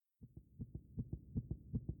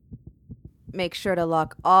Make sure to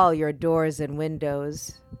lock all your doors and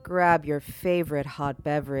windows, grab your favorite hot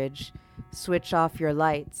beverage, switch off your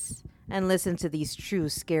lights, and listen to these true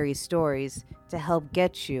scary stories to help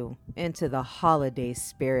get you into the holiday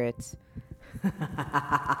spirit.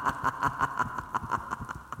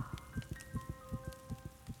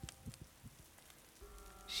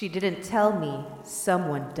 She didn't tell me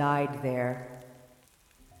someone died there.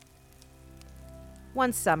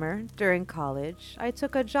 One summer, during college, I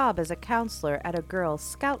took a job as a counselor at a girls'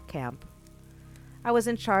 scout camp. I was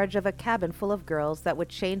in charge of a cabin full of girls that would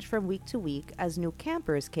change from week to week as new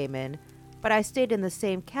campers came in, but I stayed in the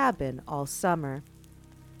same cabin all summer.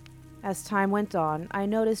 As time went on, I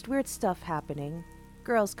noticed weird stuff happening.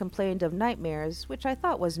 Girls complained of nightmares, which I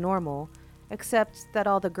thought was normal, except that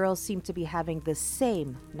all the girls seemed to be having the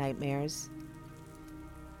same nightmares.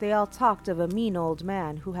 They all talked of a mean old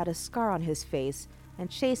man who had a scar on his face and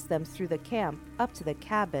chased them through the camp up to the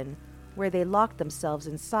cabin, where they locked themselves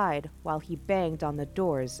inside while he banged on the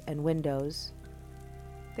doors and windows.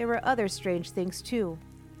 There were other strange things too.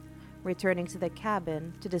 Returning to the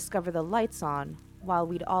cabin to discover the lights on, while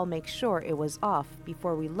we'd all make sure it was off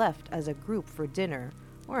before we left as a group for dinner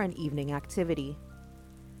or an evening activity.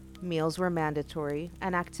 Meals were mandatory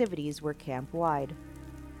and activities were camp-wide.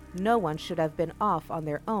 No one should have been off on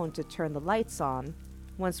their own to turn the lights on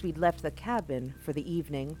once we'd left the cabin for the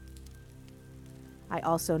evening. I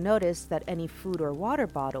also noticed that any food or water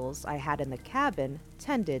bottles I had in the cabin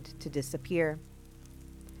tended to disappear.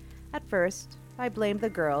 At first, I blamed the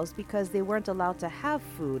girls because they weren't allowed to have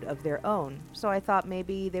food of their own, so I thought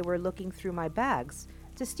maybe they were looking through my bags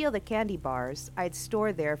to steal the candy bars I'd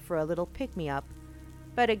store there for a little pick-me-up.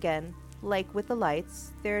 But again, like with the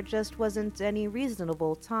lights, there just wasn't any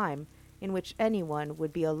reasonable time in which anyone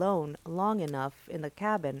would be alone long enough in the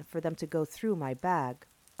cabin for them to go through my bag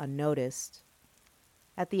unnoticed.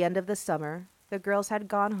 At the end of the summer, the girls had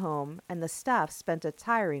gone home and the staff spent a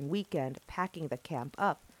tiring weekend packing the camp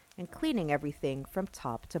up and cleaning everything from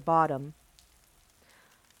top to bottom.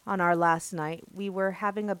 On our last night, we were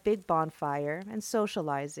having a big bonfire and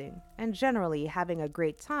socializing, and generally having a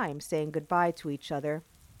great time saying goodbye to each other.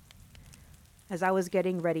 As I was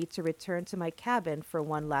getting ready to return to my cabin for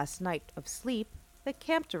one last night of sleep, the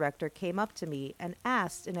camp director came up to me and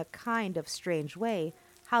asked in a kind of strange way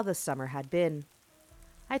how the summer had been.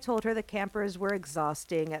 I told her the campers were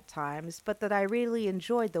exhausting at times, but that I really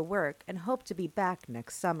enjoyed the work and hoped to be back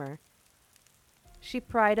next summer. She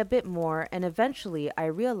pried a bit more, and eventually I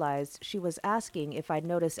realized she was asking if I'd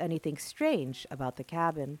noticed anything strange about the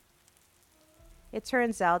cabin. It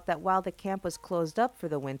turns out that while the camp was closed up for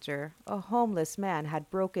the winter, a homeless man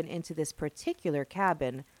had broken into this particular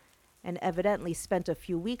cabin and evidently spent a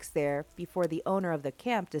few weeks there before the owner of the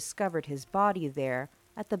camp discovered his body there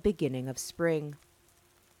at the beginning of spring.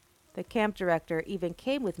 The camp director even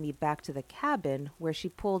came with me back to the cabin, where she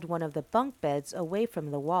pulled one of the bunk beds away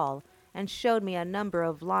from the wall and showed me a number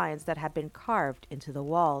of lines that had been carved into the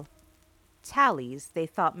wall. Tallies they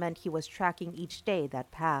thought meant he was tracking each day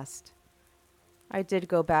that passed. I did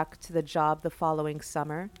go back to the job the following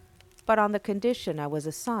summer, but on the condition I was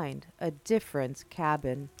assigned a different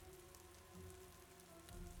cabin.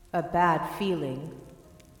 A bad feeling.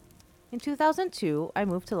 In 2002, I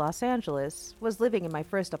moved to Los Angeles, was living in my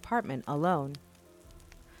first apartment alone.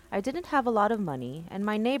 I didn't have a lot of money, and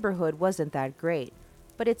my neighborhood wasn't that great,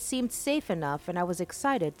 but it seemed safe enough and I was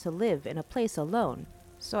excited to live in a place alone,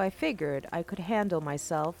 so I figured I could handle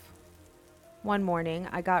myself. One morning,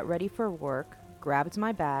 I got ready for work, grabbed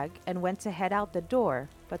my bag, and went to head out the door,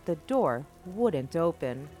 but the door wouldn't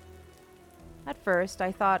open. At first,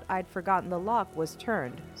 I thought I'd forgotten the lock was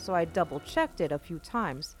turned, so I double-checked it a few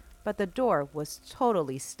times, but the door was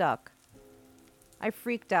totally stuck. I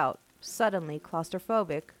freaked out, suddenly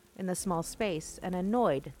claustrophobic in the small space and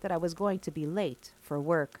annoyed that I was going to be late for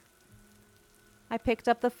work. I picked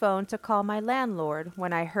up the phone to call my landlord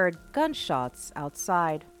when I heard gunshots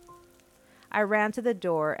outside. I ran to the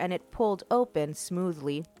door and it pulled open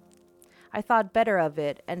smoothly. I thought better of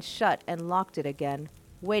it and shut and locked it again,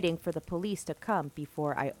 waiting for the police to come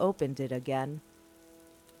before I opened it again.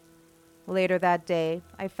 Later that day,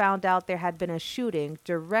 I found out there had been a shooting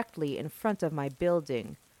directly in front of my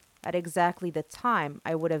building, at exactly the time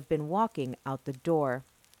I would have been walking out the door.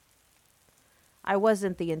 I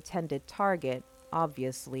wasn't the intended target,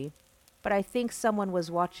 obviously, but I think someone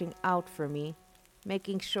was watching out for me,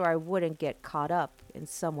 making sure I wouldn't get caught up in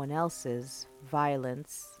someone else's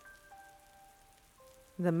violence.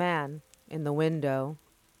 The man in the window.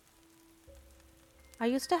 I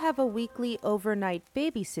used to have a weekly overnight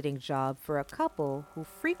babysitting job for a couple who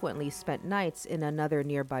frequently spent nights in another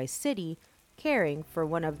nearby city, caring for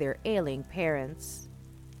one of their ailing parents.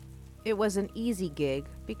 It was an easy gig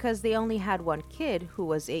because they only had one kid who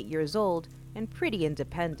was 8 years old and pretty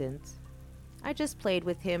independent. I just played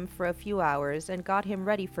with him for a few hours and got him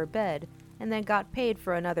ready for bed, and then got paid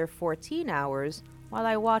for another 14 hours while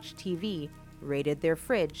I watched TV, raided their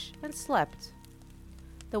fridge, and slept.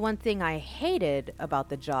 The one thing I hated about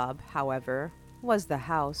the job, however, was the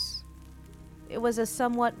house. It was a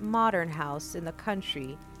somewhat modern house in the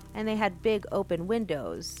country, and they had big open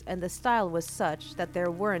windows, and the style was such that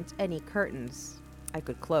there weren't any curtains I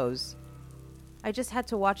could close. I just had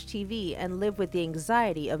to watch TV and live with the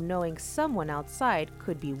anxiety of knowing someone outside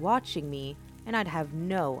could be watching me, and I'd have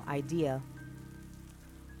no idea.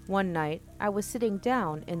 One night, I was sitting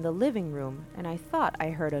down in the living room and I thought I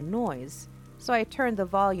heard a noise, so I turned the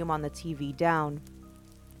volume on the TV down.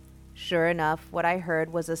 Sure enough, what I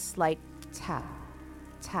heard was a slight tap,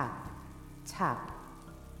 tap, tap.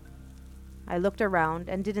 I looked around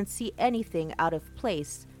and didn't see anything out of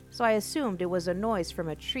place, so I assumed it was a noise from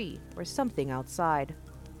a tree or something outside.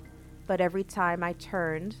 But every time I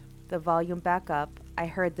turned the volume back up, I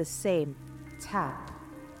heard the same tap,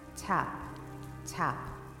 tap, tap.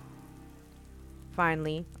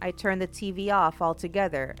 Finally, I turned the TV off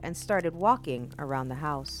altogether and started walking around the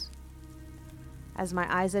house. As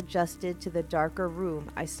my eyes adjusted to the darker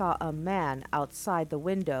room, I saw a man outside the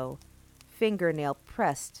window, fingernail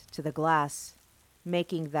pressed to the glass,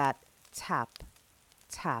 making that tap,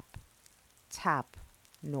 tap, tap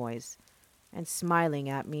noise, and smiling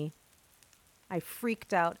at me. I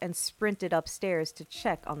freaked out and sprinted upstairs to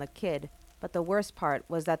check on the kid, but the worst part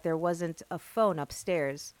was that there wasn't a phone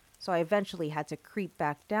upstairs, so I eventually had to creep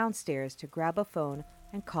back downstairs to grab a phone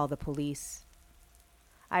and call the police.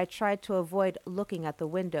 I tried to avoid looking at the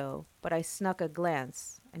window, but I snuck a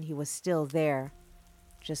glance, and he was still there,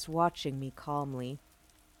 just watching me calmly.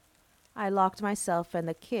 I locked myself and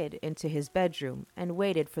the kid into his bedroom and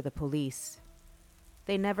waited for the police.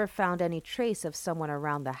 They never found any trace of someone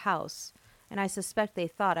around the house, and I suspect they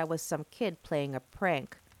thought I was some kid playing a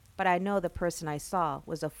prank, but I know the person I saw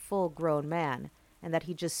was a full-grown man, and that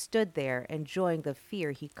he just stood there enjoying the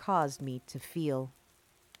fear he caused me to feel.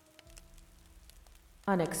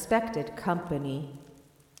 Unexpected company.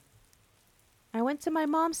 I went to my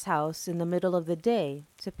mom's house in the middle of the day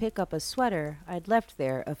to pick up a sweater I'd left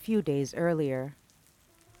there a few days earlier.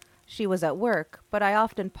 She was at work, but I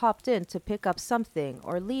often popped in to pick up something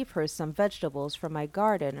or leave her some vegetables from my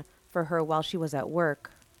garden for her while she was at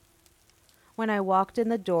work. When I walked in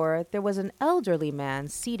the door, there was an elderly man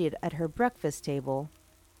seated at her breakfast table.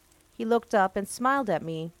 He looked up and smiled at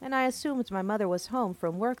me, and I assumed my mother was home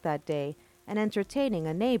from work that day and entertaining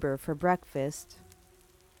a neighbor for breakfast.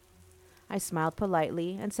 I smiled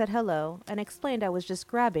politely and said hello and explained I was just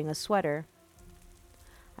grabbing a sweater.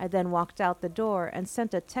 I then walked out the door and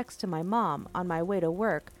sent a text to my mom on my way to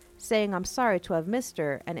work saying I'm sorry to have missed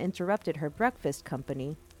her and interrupted her breakfast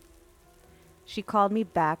company. She called me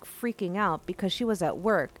back freaking out because she was at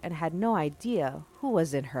work and had no idea who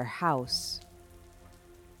was in her house.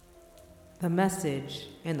 The message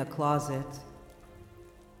in the closet.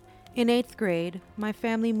 In 8th grade, my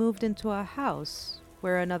family moved into a house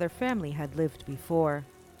where another family had lived before.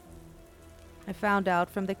 I found out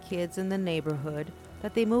from the kids in the neighborhood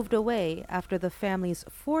that they moved away after the family's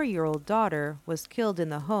 4-year-old daughter was killed in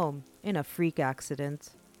the home in a freak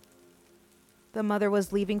accident. The mother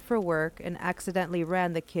was leaving for work and accidentally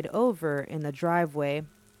ran the kid over in the driveway.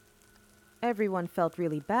 Everyone felt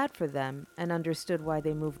really bad for them and understood why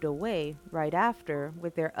they moved away right after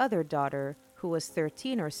with their other daughter, who was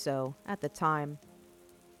 13 or so at the time.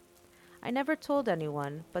 I never told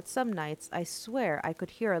anyone, but some nights I swear I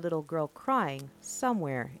could hear a little girl crying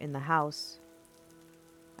somewhere in the house.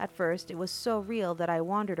 At first, it was so real that I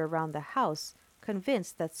wandered around the house,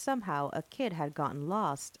 convinced that somehow a kid had gotten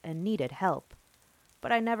lost and needed help.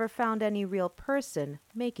 But I never found any real person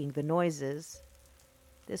making the noises.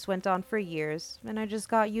 This went on for years, and I just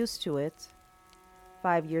got used to it.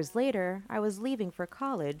 5 years later, I was leaving for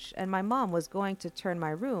college, and my mom was going to turn my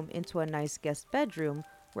room into a nice guest bedroom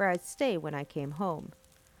where I'd stay when I came home.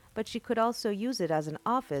 But she could also use it as an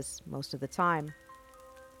office most of the time.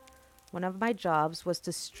 One of my jobs was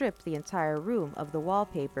to strip the entire room of the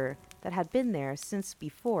wallpaper that had been there since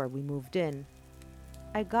before we moved in.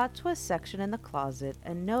 I got to a section in the closet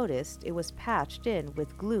and noticed it was patched in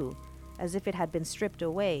with glue, as if it had been stripped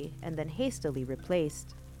away and then hastily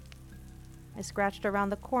replaced. I scratched around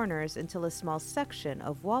the corners until a small section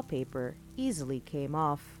of wallpaper easily came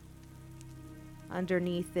off.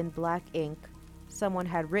 Underneath in black ink, someone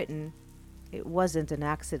had written, "It wasn't an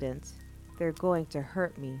accident. They're going to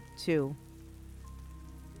hurt me, too."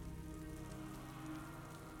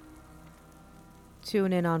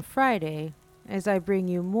 Tune in on Friday as I bring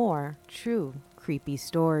you more true creepy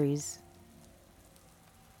stories.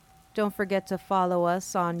 Don't forget to follow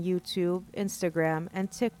us on YouTube, Instagram, and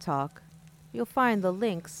TikTok. You'll find the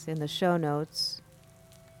links in the show notes.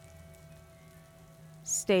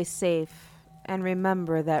 Stay safe and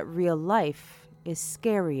remember that real life is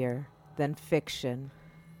scarier than fiction.